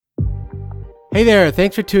Hey there,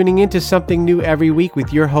 thanks for tuning in to Something New Every Week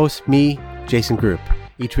with your host, me, Jason Groupp.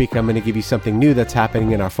 Each week I'm going to give you something new that's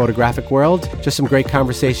happening in our photographic world, just some great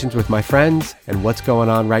conversations with my friends, and what's going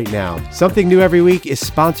on right now. Something New Every Week is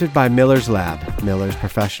sponsored by Miller's Lab. Miller's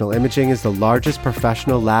Professional Imaging is the largest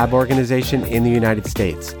professional lab organization in the United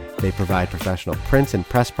States. They provide professional prints and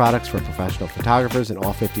press products for professional photographers in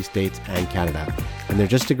all 50 states and Canada. And they're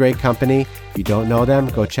just a great company. If you don't know them,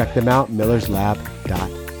 go check them out,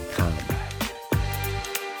 millerslab.com.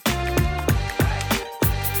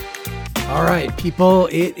 All right, people,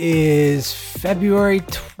 it is February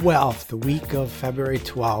 12th, the week of February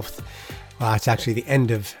 12th. Well, it's actually the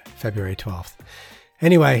end of February 12th.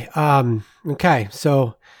 Anyway, okay,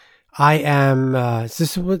 so I am,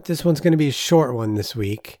 this one's going to be a short one this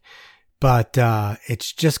week, but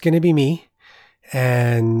it's just going to be me.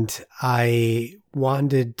 And I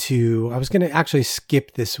was going to actually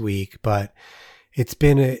skip this week, but it's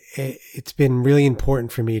been really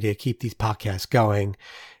important for me to keep these podcasts going.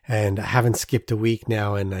 And I haven't skipped a week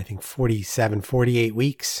now in, I think, 48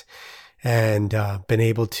 weeks, and been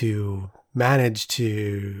able to manage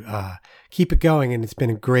to keep it going. And it's been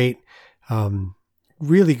a great,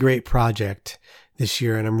 really great project this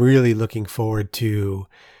year. And I'm really looking forward to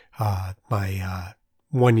my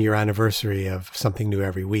 1 year anniversary of Something New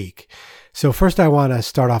Every Week. So first I want to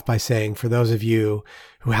start off by saying, for those of you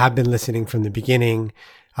who have been listening from the beginning,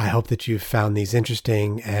 I hope that you've found these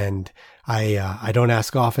interesting, and I don't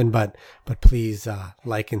ask often, but please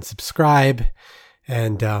like and subscribe,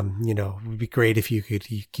 and it would be great if you could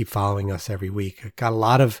keep following us every week. I've got a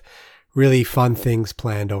lot of really fun things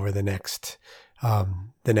planned over the next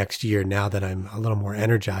year now that I'm a little more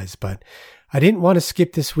energized, but I didn't want to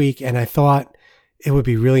skip this week, and I thought it would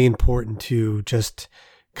be really important to just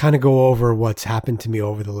kind of go over what's happened to me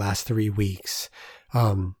over the last 3 weeks.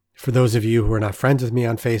 For those of you who are not friends with me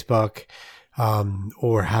on Facebook,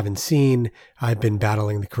 or haven't seen, I've been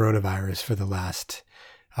battling the coronavirus for the last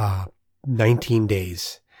 19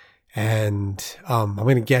 days. And I'm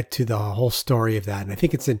going to get to the whole story of that. And I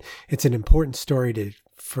think it's an important story to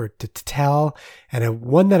tell, and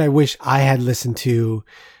one that I wish I had listened to,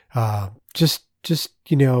 just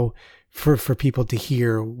for people to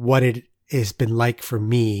hear what it has been like for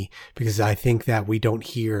me, because I think that we don't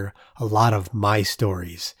hear a lot of my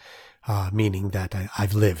stories. Meaning that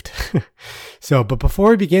I've lived. So, but before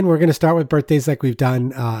we begin, we're going to start with birthdays like we've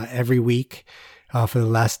done every week for the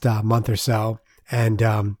last month or so. And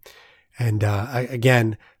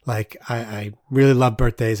again, like I really love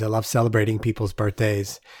birthdays. I love celebrating people's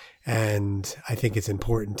birthdays, and I think it's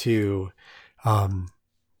important to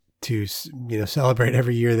celebrate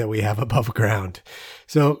every year that we have above ground.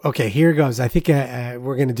 So, okay, here goes. I think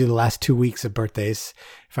we're going to do the last 2 weeks of birthdays.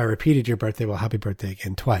 If I repeated your birthday, well, happy birthday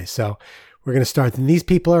again twice. So we're going to start. And these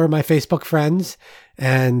people are my Facebook friends,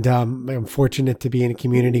 and I'm fortunate to be in a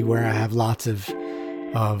community where I have lots of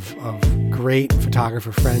great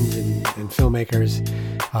photographer friends and filmmakers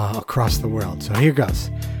across the world. So here goes.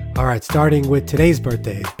 All right, starting with today's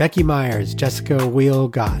birthdays: Becky Myers, Jessica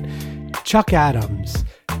Wheel-Gott, Chuck Adams,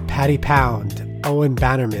 Patty Pound, Owen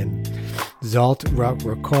Bannerman, Zalt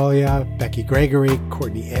Rocolia, Becky Gregory,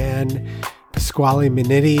 Courtney Ann, Pasquale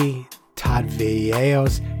Minetti, Todd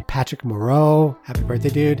Villeos, Patrick Moreau, happy birthday,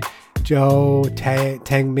 dude, Joe Ten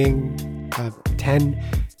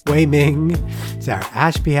Wei Ming, Sarah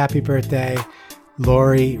Ashby, happy birthday,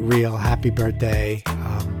 Lori Real, happy birthday.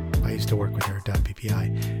 I used to work with her at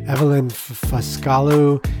WPPI. Evelyn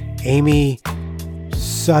Fuscalu, Amy,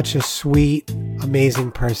 such a sweet,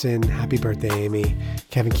 amazing person. Happy birthday, Amy.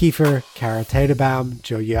 Kevin Kiefer, Kara Taterbaum,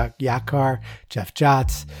 Joe Yakar, Jeff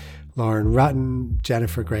Jotz, Lauren Rutten,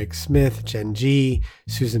 Jennifer Greg Smith, Jen G,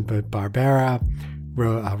 Susan Barbera,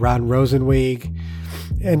 Ron Rosenweg,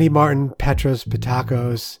 Andy Martin, Petros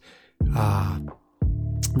Patakos,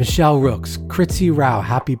 Michelle Rooks, Kritzy Rao,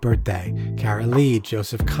 happy birthday. Kara Lee,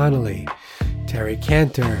 Joseph Connolly, Terry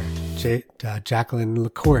Cantor, Jacqueline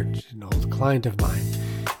LaCourte, an old client of mine,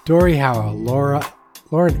 Dory Howell,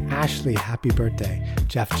 Lauren Ashley, happy birthday.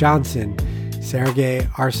 Jeff Johnson, Sergey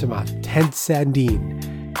Arsemat, Ted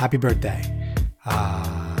Sandine, happy birthday.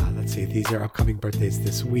 Let's see, these are upcoming birthdays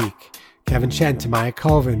this week. Kevin Chen, Tamaya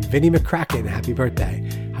Colvin, Vinnie McCracken, happy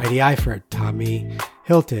birthday. Heidi Eifert, Tommy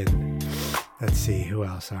Hilton. Let's see, who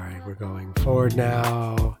else? All right, we're going forward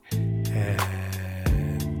now. And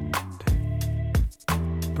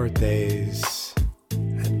birthdays.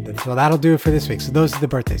 And so that'll do it for this week. So those are the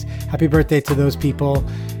birthdays. Happy birthday to those people.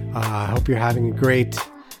 I hope you're having a great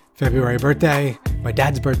February birthday. My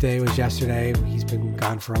dad's birthday was yesterday. He's been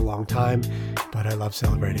gone for a long time. but I love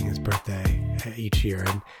celebrating his birthday each year.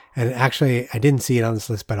 And actually, I didn't see it on this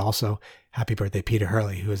list, but also happy birthday, Peter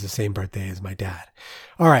Hurley, who has the same birthday as my dad.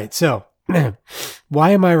 All right. So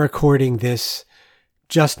why am I recording this?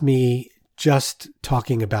 Just me, just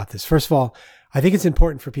talking about this. First of all, I think it's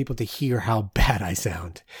important for people to hear how bad I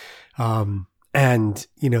sound. And,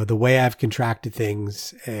 the way I've contracted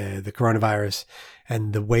things, the coronavirus,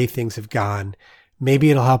 and the way things have gone, maybe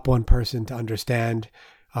it'll help one person to understand,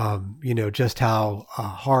 just how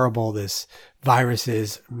horrible this virus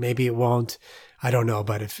is. Maybe it won't. I don't know.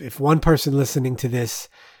 But if one person listening to this,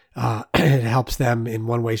 it helps them in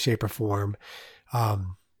one way, shape, or form,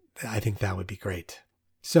 I think that would be great.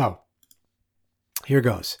 So here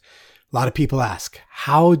goes. A lot of people ask,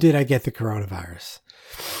 how did I get the coronavirus?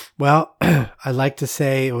 Well, I like to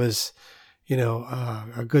say it was,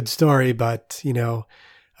 a good story, but,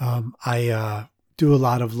 I do a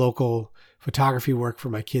lot of local photography work for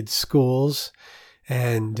my kids' schools,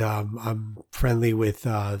 and I'm friendly with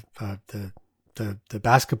the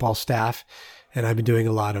basketball staff, and I've been doing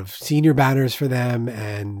a lot of senior banners for them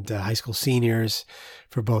and high school seniors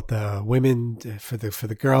for both the women, for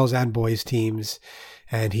the girls and boys teams.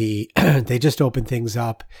 And they just opened things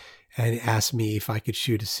up and asked me if I could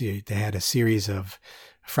shoot they had a series of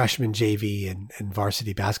freshman JV and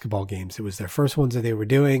varsity basketball games. It was their first ones that they were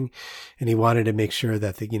doing. And he wanted to make sure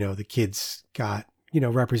that the kids got,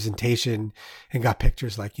 representation and got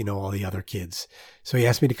pictures like, all the other kids. So he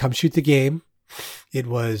asked me to come shoot the game. It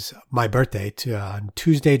was my birthday on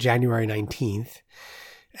Tuesday, January 19th.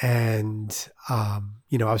 And, I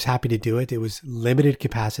was happy to do it. It was limited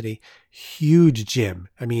capacity, huge gym.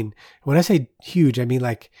 I mean, when I say huge, I mean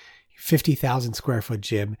like 50,000 square foot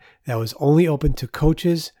gym that was only open to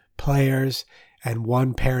coaches, players, and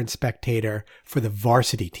one parent spectator for the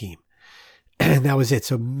varsity team. And that was it.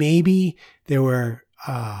 So maybe there were,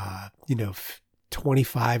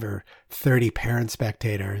 25 or 30 parent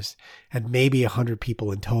spectators and maybe 100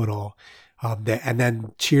 people in total. And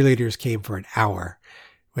then cheerleaders came for an hour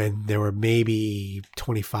when there were maybe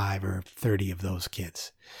 25 or 30 of those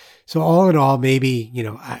kids. So all in all, maybe,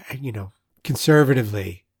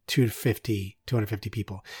 conservatively 250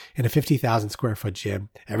 people in a 50,000 square foot gym,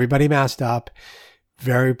 everybody masked up,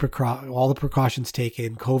 all the precautions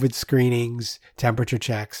taken, COVID screenings, temperature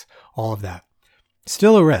checks, all of that.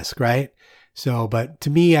 Still a risk, right? So, but to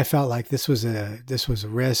me, I felt like this was a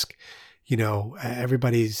risk.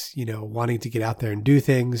 Everybody's, wanting to get out there and do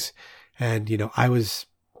things. And, I was,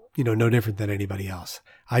 no different than anybody else.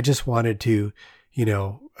 I just wanted to,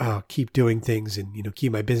 keep doing things and,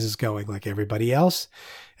 keep my business going like everybody else.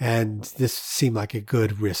 And this seemed like a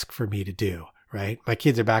good risk for me to do, right? My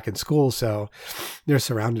kids are back in school, so they're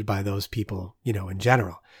surrounded by those people, in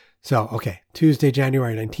general. So, okay, Tuesday,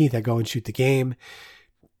 January 19th, I go and shoot the game.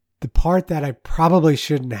 The part that I probably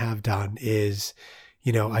shouldn't have done is,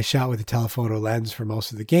 I shot with a telephoto lens for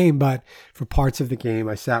most of the game, but for parts of the game,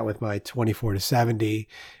 I sat with my 24-70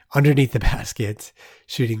 underneath the baskets,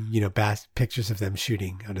 shooting, pictures of them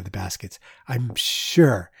shooting under the baskets. I'm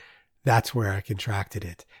sure that's where I contracted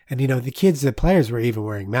it. And, the players were even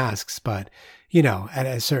wearing masks, but, at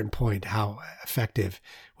a certain point, how effective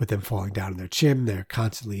with them falling down on their chin, they're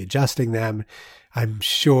constantly adjusting them. I'm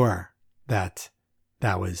sure that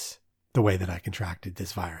was the way that I contracted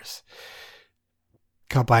this virus.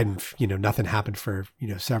 Nothing happened for,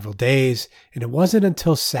 several days. And it wasn't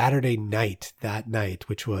until Saturday night,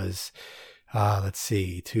 which was,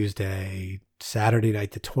 Saturday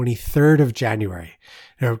night, the 23rd of January.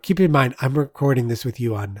 Now, keep in mind, I'm recording this with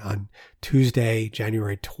you on Tuesday,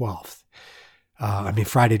 January 12th.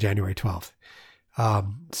 Friday, January 12th.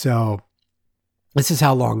 So this is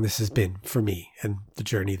how long this has been for me and the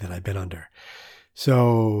journey that I've been under.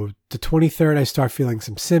 So the 23rd, I start feeling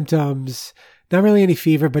some symptoms. Not really any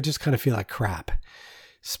fever, but just kind of feel like crap.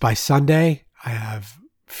 So by Sunday, I have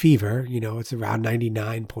fever. It's around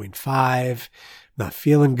 99.5. Not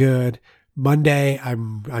feeling good. Monday,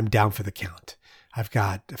 I'm down for the count. I've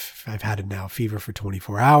had it now fever for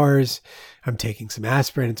 24 hours. I'm taking some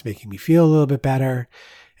aspirin. It's making me feel a little bit better.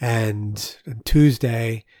 And on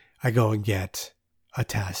Tuesday, I go and get a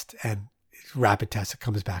test, and rapid test. It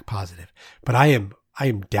comes back positive. But I am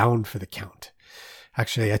down for the count.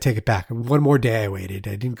 Actually, I take it back. One more day I waited.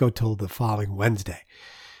 I didn't go till the following Wednesday.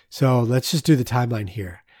 So let's just do the timeline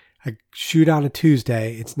here. I shoot on a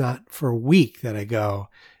Tuesday. It's not for a week that I go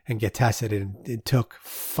and get tested. And it took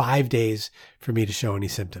 5 days for me to show any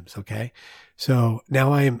symptoms. Okay. So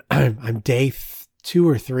now I'm day 2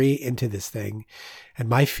 or 3 into this thing, and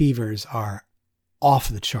my fevers are off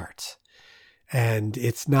the charts. And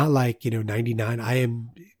it's not like, 99. I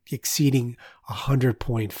am exceeding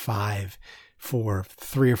 100.5 for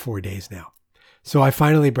 3 or 4 days now. So I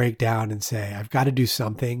finally break down and say, I've got to do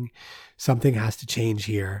something. Something has to change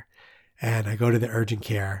here. And I go to the urgent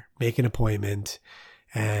care, make an appointment,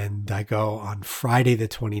 and I go on Friday the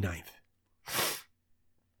 29th.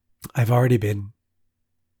 I've already been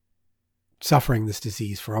suffering this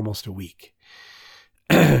disease for almost a week.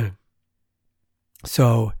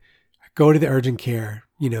 So I go to the urgent care,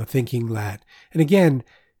 thinking that, and again,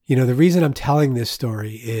 the reason I'm telling this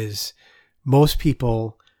story is most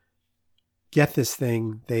people get this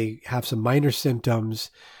thing. They have some minor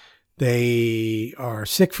symptoms. They are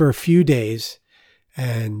sick for a few days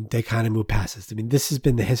and they kind of move past this. I mean, this has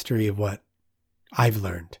been the history of what I've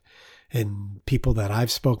learned and people that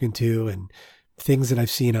I've spoken to and things that I've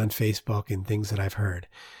seen on Facebook and things that I've heard.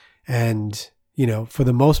 And, for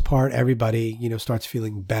the most part, everybody, starts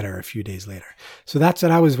feeling better a few days later. So that's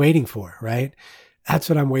what I was waiting for, right? That's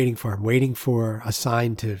what I'm waiting for. I'm waiting for a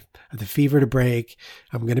sign to the fever to break.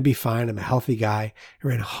 I'm going to be fine. I'm a healthy guy. I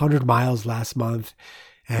ran 100 miles last month.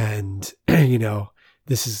 And, I'm going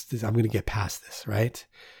to get past this, right?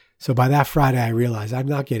 So by that Friday, I realized I'm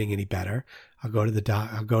not getting any better. I'll go to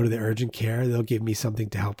the urgent care. They'll give me something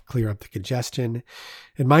to help clear up the congestion.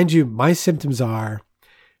 And mind you, my symptoms are,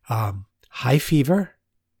 high fever,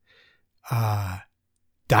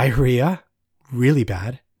 diarrhea, really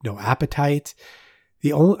bad, no appetite.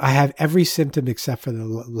 I have every symptom except for the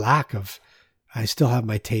lack of, I still have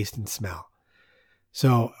my taste and smell.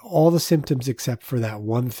 So all the symptoms except for that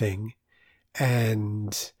one thing.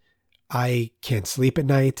 And I can't sleep at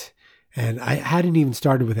night. And I hadn't even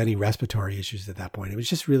started with any respiratory issues at that point. It was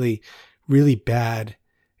just really, really bad,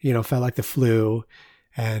 felt like the flu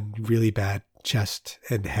and really bad chest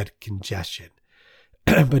and head congestion,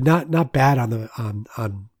 but not bad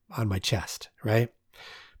on my chest, right?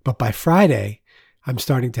 But by Friday, I'm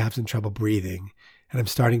starting to have some trouble breathing and I'm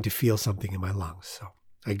starting to feel something in my lungs. So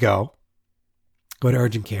I go to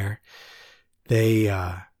urgent care. They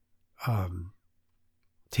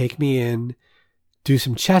take me in, do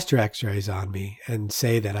some chest x-rays on me and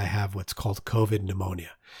say that I have what's called COVID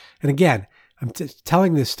pneumonia. And again, I'm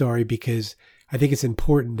telling this story because I think it's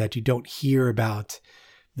important that you don't hear about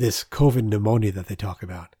this COVID pneumonia that they talk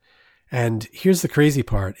about. And here's the crazy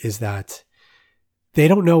part is that they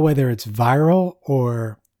don't know whether it's viral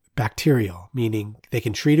or bacterial, meaning they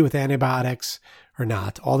can treat it with antibiotics or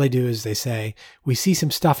not. All they do is they say, we see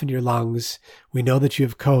some stuff in your lungs. We know that you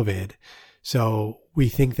have COVID. So we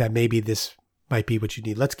think that maybe this might be what you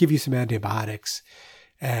need. Let's give you some antibiotics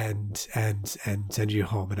and send you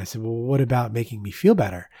home. And I said, well, what about making me feel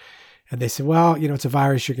better? And they said, well, it's a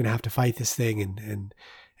virus. You're going to have to fight this thing.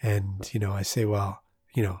 And I say, well,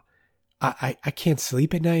 I can't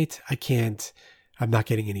sleep at night. I'm not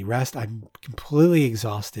getting any rest. I'm completely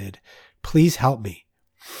exhausted. Please help me.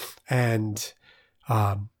 And,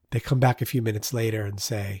 they come back a few minutes later and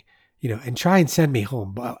say, and try and send me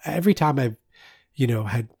home. But every time I've,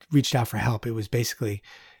 had reached out for help, it was basically,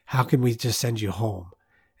 how can we just send you home?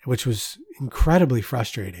 Which was incredibly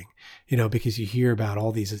frustrating, because you hear about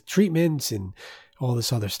all these treatments and all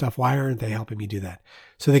this other stuff. Why aren't they helping me do that?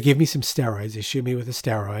 So they give me some steroids. They shoot me with a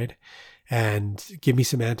steroid and give me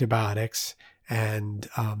some antibiotics and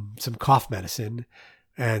some cough medicine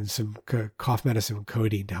and some cough medicine with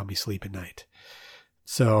codeine to help me sleep at night.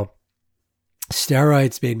 So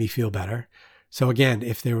steroids made me feel better. So again,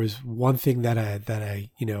 if there was one thing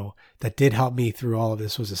that did help me through all of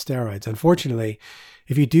this was the steroids. Unfortunately,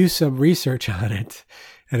 if you do some research on it,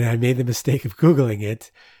 and I made the mistake of Googling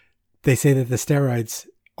it, they say that the steroids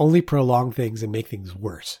only prolong things and make things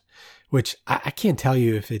worse, which I can't tell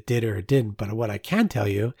you if it did or it didn't. But what I can tell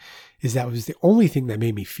you is that was the only thing that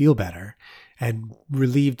made me feel better and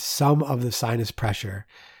relieved some of the sinus pressure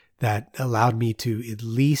that allowed me to at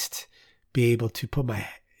least be able to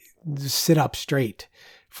sit up straight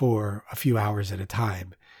for a few hours at a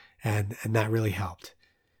time. And that really helped.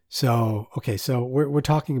 So, okay. So we're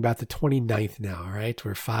talking about the 29th now, right?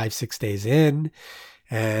 We're 5-6 days in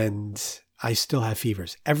and I still have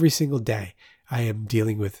fevers every single day. I am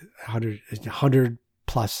dealing with 100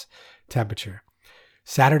 plus temperature.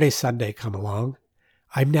 Saturday, Sunday come along.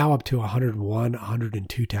 I'm now up to 101,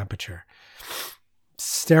 102 temperature.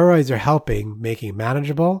 Steroids are helping, making it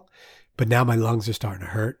manageable, but now my lungs are starting to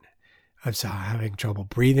hurt. I'm having trouble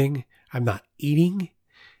breathing. I'm not eating.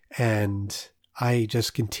 And I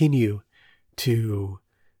just continue to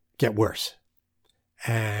get worse.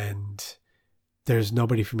 And there's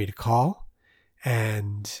nobody for me to call.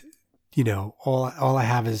 And, all I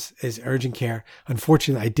have is urgent care.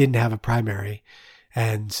 Unfortunately, I didn't have a primary.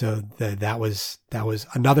 And so that was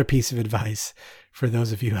another piece of advice for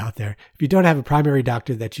those of you out there, if you don't have a primary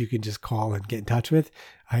doctor that you can just call and get in touch with,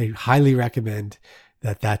 I highly recommend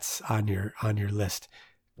that that's on your list.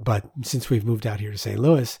 But since we've moved out here to St.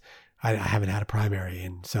 Louis, I haven't had a primary.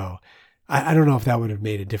 And so I don't know if that would have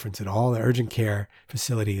made a difference at all. The urgent care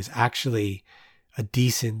facility is actually a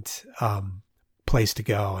decent place to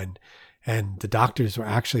go. And the doctors were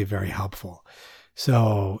actually very helpful.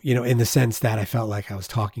 So, in the sense that I felt like I was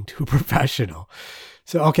talking to a professional.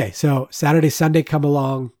 So Saturday, Sunday come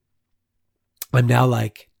along. I'm now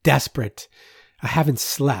like desperate. I haven't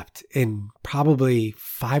slept in probably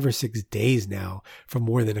 5 or 6 days now for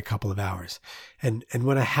more than a couple of hours. And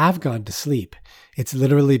when I have gone to sleep, it's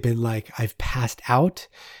literally been like I've passed out.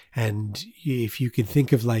 And if you can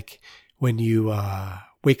think of like when you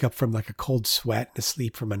wake up from like a cold sweat and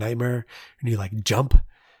asleep from a nightmare and you like jump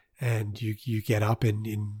and you get up and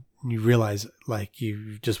you realize like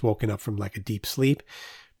you've just woken up from like a deep sleep.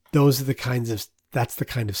 That's the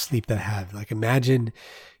kind of sleep that I have. Like imagine,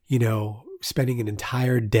 spending an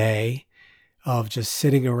entire day of just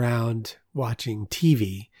sitting around watching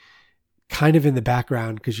TV kind of in the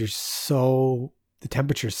background because the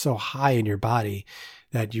temperature is so high in your body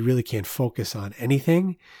that you really can't focus on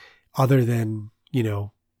anything other than,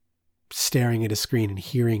 staring at a screen and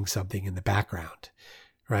hearing something in the background.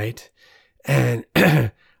 Right. And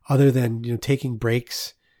other than, taking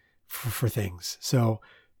breaks for things. So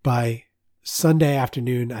by Sunday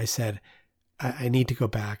afternoon, I said, I need to go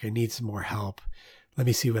back. I need some more help. Let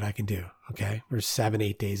me see what I can do. Okay. We're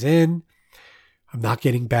 7-8 days in. I'm not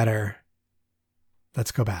getting better.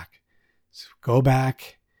 Let's go back. So go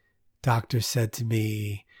back. Doctor said to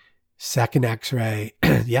me, second x-ray.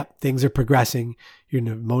 Yep. Things are progressing. Your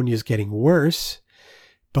pneumonia is getting worse.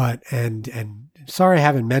 But, and sorry, I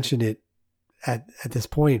haven't mentioned it at this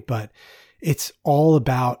point, but it's all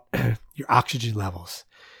about your oxygen levels.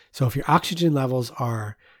 So if your oxygen levels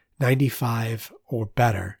are 95 or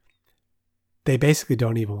better, they basically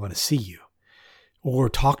don't even want to see you or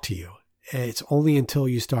talk to you. It's only until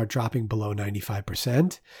you start dropping below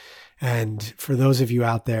 95%. And for those of you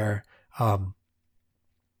out there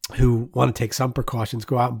who want to take some precautions,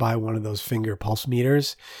 go out and buy one of those finger pulse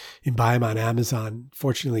meters and buy them on Amazon.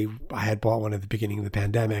 Fortunately, I had bought one at the beginning of the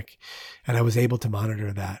pandemic and I was able to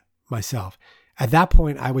monitor that myself. At that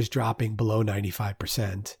point, I was dropping below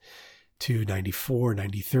 95% to 94,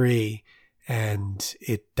 93. And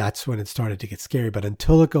that's when it started to get scary. But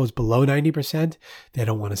until it goes below 90%, they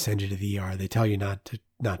don't want to send you to the ER. They tell you not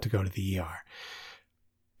to go to the ER.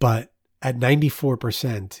 But at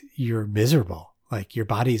 94%, you're miserable. Like your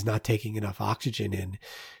body is not taking enough oxygen in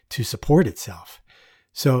to support itself.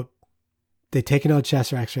 So they take an old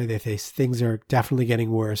chest or x-ray. They say things are definitely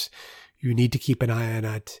getting worse. You need to keep an eye on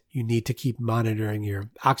it. You need to keep monitoring your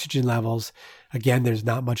oxygen levels. Again, there's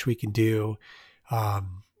not much we can do.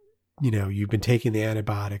 You've been taking the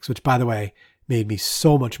antibiotics, which by the way, made me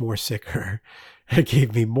so much more sicker. It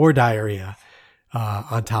gave me more diarrhea,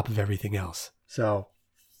 on top of everything else. So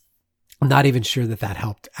I'm not even sure that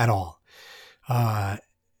helped at all.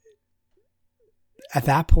 At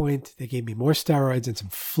that point, they gave me more steroids and some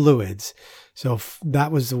fluids. So that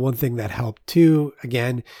was the one thing that helped too.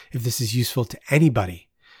 Again, if this is useful to anybody,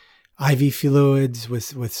 IV fluids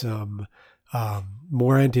with some,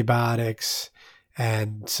 more antibiotics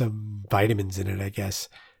and some vitamins in it, I guess.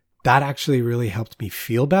 That actually really helped me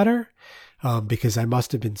feel better, because I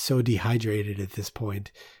must have been so dehydrated at this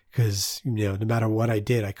point because, no matter what I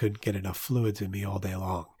did, I couldn't get enough fluids in me all day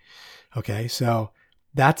long. Okay. So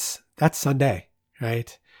that's Sunday,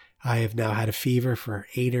 right? I have now had a fever for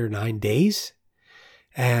 8 or 9 days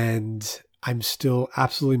and I'm still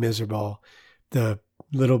absolutely miserable. The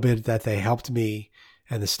little bit that they helped me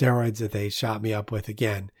and the steroids that they shot me up with,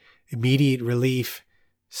 again, immediate relief,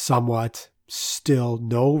 somewhat, still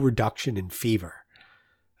no reduction in fever.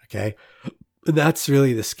 Okay. And that's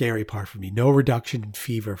really the scary part for me. No reduction in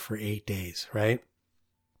fever for 8 days, right?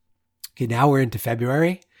 Okay. Now we're into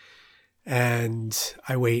February. And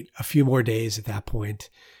I wait a few more days at that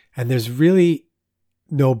point, and there's really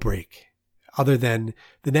no break other than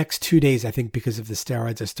the next 2 days. I think because of the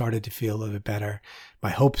steroids, I started to feel a little bit better.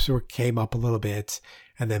 My hopes came up a little bit,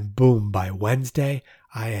 and then boom, by Wednesday,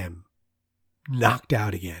 I am knocked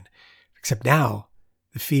out again. Except now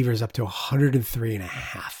the fever is up to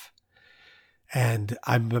 103.5, and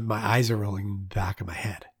my eyes are rolling in the back of my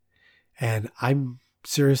head, and I'm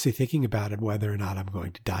seriously thinking about it, whether or not I'm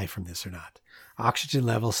going to die from this or not. Oxygen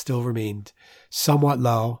levels still remained somewhat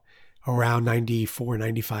low, around 94,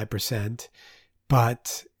 95%,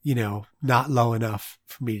 but, not low enough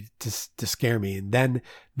for me to scare me. And then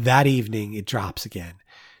that evening it drops again.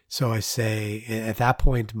 So I say, at that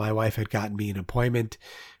point, my wife had gotten me an appointment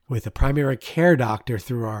with a primary care doctor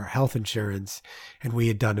through our health insurance, and we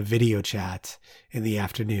had done a video chat in the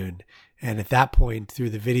afternoon. And at that point, through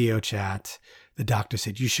the video chat, the doctor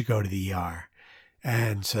said, you should go to the ER.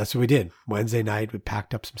 And so that's what we did. Wednesday night, we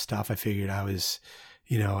packed up some stuff. I figured I was,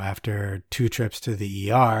 after 2 trips to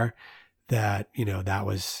the ER, that, that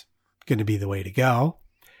was going to be the way to go.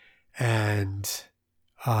 And,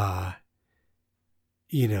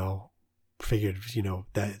 figured,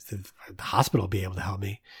 that the hospital would be able to help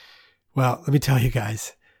me. Well, let me tell you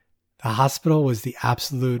guys, the hospital was the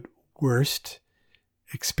absolute worst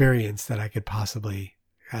experience that I could possibly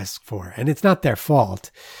ask for. And it's not their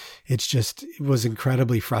fault. It was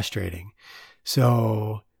incredibly frustrating.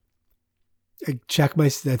 So I check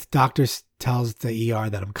the doctor tells the ER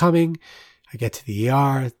that I'm coming. I get to the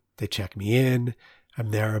ER. They check me in. I'm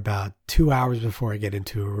there about 2 hours before I get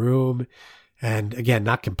into a room. And again,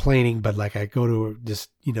 not complaining, but like I go to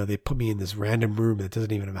just, they put me in this random room that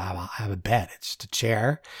doesn't even have a bed. It's just a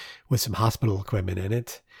chair with some hospital equipment in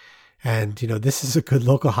it. And, this is a good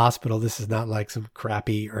local hospital. This is not like some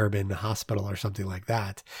crappy urban hospital or something like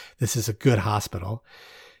that. This is a good hospital.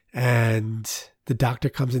 And the doctor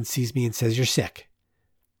comes and sees me and says, you're sick.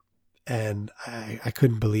 And I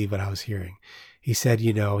couldn't believe what I was hearing. He said,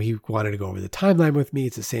 he wanted to go over the timeline with me.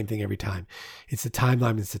 It's the same thing every time. It's the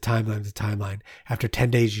timeline. It's the timeline. It's the timeline. After 10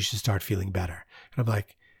 days, you should start feeling better. And I'm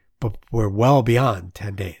like, but we're well beyond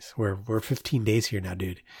 10 days. We're 15 days here now,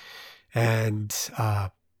 dude. And,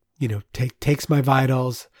 takes my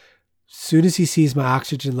vitals. As soon as he sees my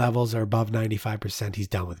oxygen levels are above 95%, he's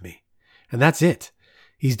done with me. And that's it.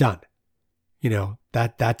 He's done.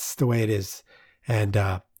 That's the way it is. And,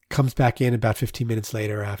 comes back in about 15 minutes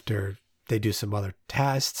later after they do some other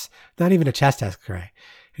tests, not even a chest X-ray.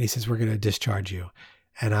 And he says, we're going to discharge you.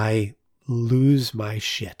 And I lose my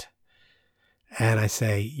shit. And I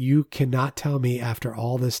say, you cannot tell me after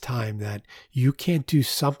all this time that you can't do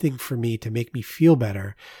something for me to make me feel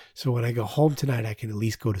better. So when I go home tonight, I can at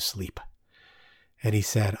least go to sleep. And he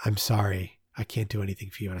said, I'm sorry, I can't do anything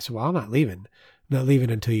for you. And I said, well, I'm not leaving. I'm not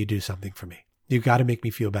leaving until you do something for me. You've got to make me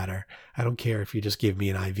feel better. I don't care if you just give me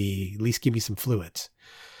an IV, at least give me some fluids.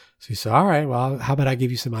 So he said, all right, well, how about I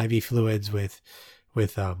give you some IV fluids with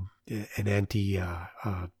an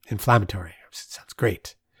anti-inflammatory? Sounds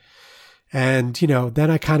great. And,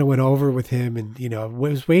 then I kind of went over with him and,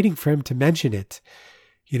 was waiting for him to mention it.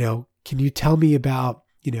 Can you tell me about,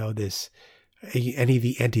 any of the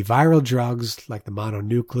antiviral drugs like the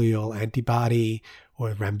mononuclear antibody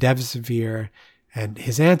or remdesivir? And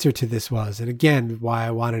his answer to this was, and again, why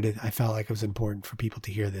I wanted it, I felt like it was important for people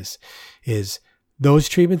to hear this, is those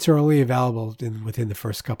treatments are only available within the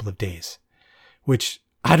first couple of days, which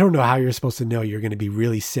I don't know how you're supposed to know you're going to be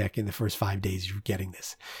really sick in the first 5 days you're getting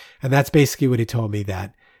this. And that's basically what he told me,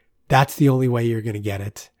 that that's the only way you're going to get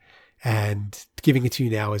it. And giving it to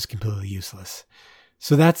you now is completely useless.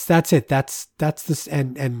 So that's it. That's this.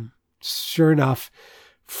 And sure enough,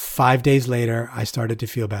 5 days later, I started to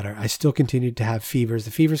feel better. I still continued to have fevers.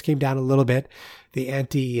 The fevers came down a little bit. The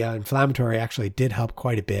anti-inflammatory actually did help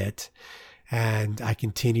quite a bit. And I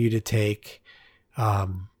continue to take a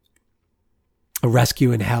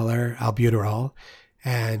rescue inhaler, albuterol.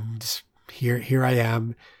 And here I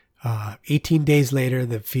am. 18 days later,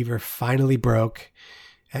 the fever finally broke.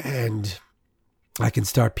 And I can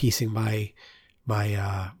start piecing my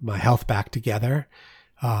health back together.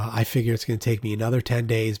 I figure it's going to take me another 10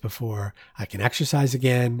 days before I can exercise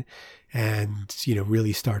again and,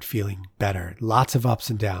 really start feeling better. Lots of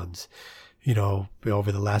ups and downs,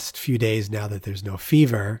 over the last few days now that there's no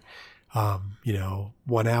fever.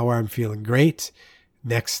 1 hour I'm feeling great.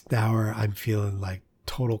 Next hour I'm feeling like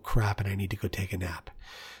total crap and I need to go take a nap.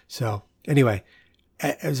 So anyway,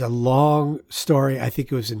 it was a long story. I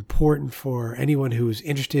think it was important for anyone who was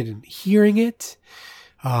interested in hearing it.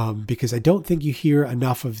 Because I don't think you hear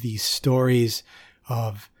enough of these stories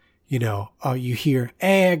of, you hear,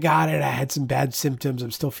 hey, I got it. I had some bad symptoms.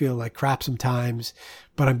 I'm still feeling like crap sometimes,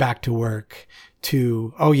 but I'm back to work,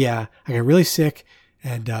 to, oh yeah, I got really sick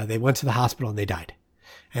and they went to the hospital and they died.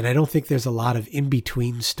 And I don't think there's a lot of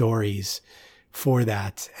in-between stories for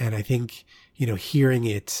that. And I think, hearing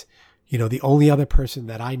it, the only other person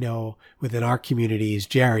that I know within our community is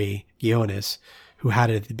Jerry Gionis, who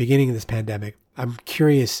had it at the beginning of this pandemic. I'm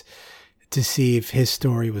curious to see if his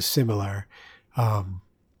story was similar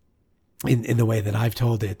in the way that I've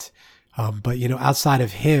told it. But, outside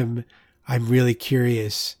of him, I'm really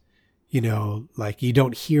curious, you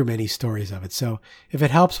don't hear many stories of it. So if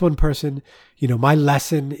it helps one person, my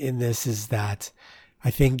lesson in this is that I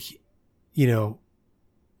think,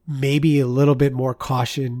 maybe a little bit more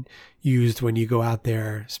caution used when you go out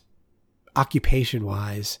there occupation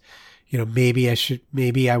wise. Maybe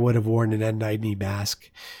I would have worn an N90 mask.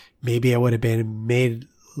 Maybe I would have been made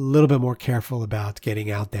a little bit more careful about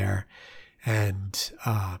getting out there and,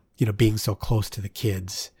 being so close to the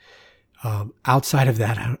kids. Outside of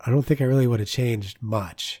that, I don't think I really would have changed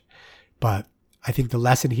much, but I think the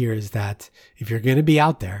lesson here is that if you're going to be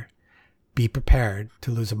out there, be prepared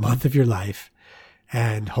to lose a month of your life,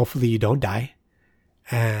 and hopefully you don't die.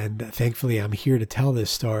 And thankfully I'm here to tell this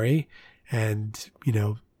story and,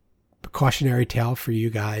 a cautionary tale for you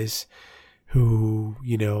guys who,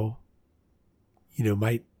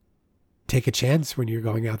 might take a chance when you're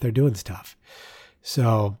going out there doing stuff.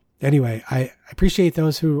 So anyway, I appreciate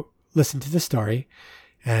those who listen to the story,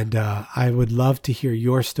 and I would love to hear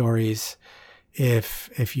your stories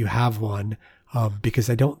if you have one, because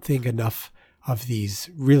I don't think enough of these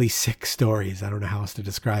really sick stories, I don't know how else to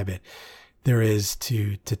describe it, there is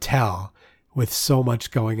to tell, with so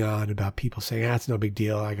much going on about people saying, it's no big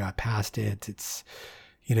deal, I got past it, it's,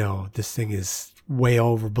 this thing is way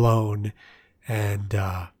overblown, and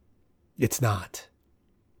it's not.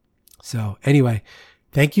 So anyway,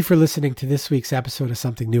 thank you for listening to this week's episode of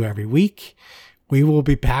Something New Every Week. We will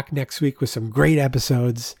be back next week with some great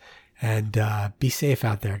episodes, and be safe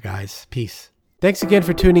out there, guys. Peace. Thanks again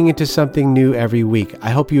for tuning into Something New Every Week. I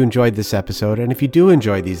hope you enjoyed this episode, and if you do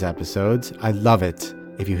enjoy these episodes, I love it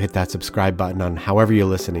if you hit that subscribe button on however you're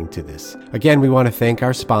listening to this. Again, we want to thank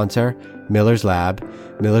our sponsor, Miller's Lab,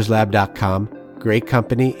 millerslab.com. Great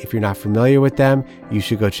company. If you're not familiar with them, you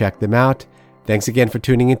should go check them out. Thanks again for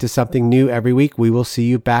tuning into Something New Every Week. We will see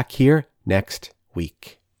you back here next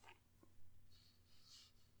week.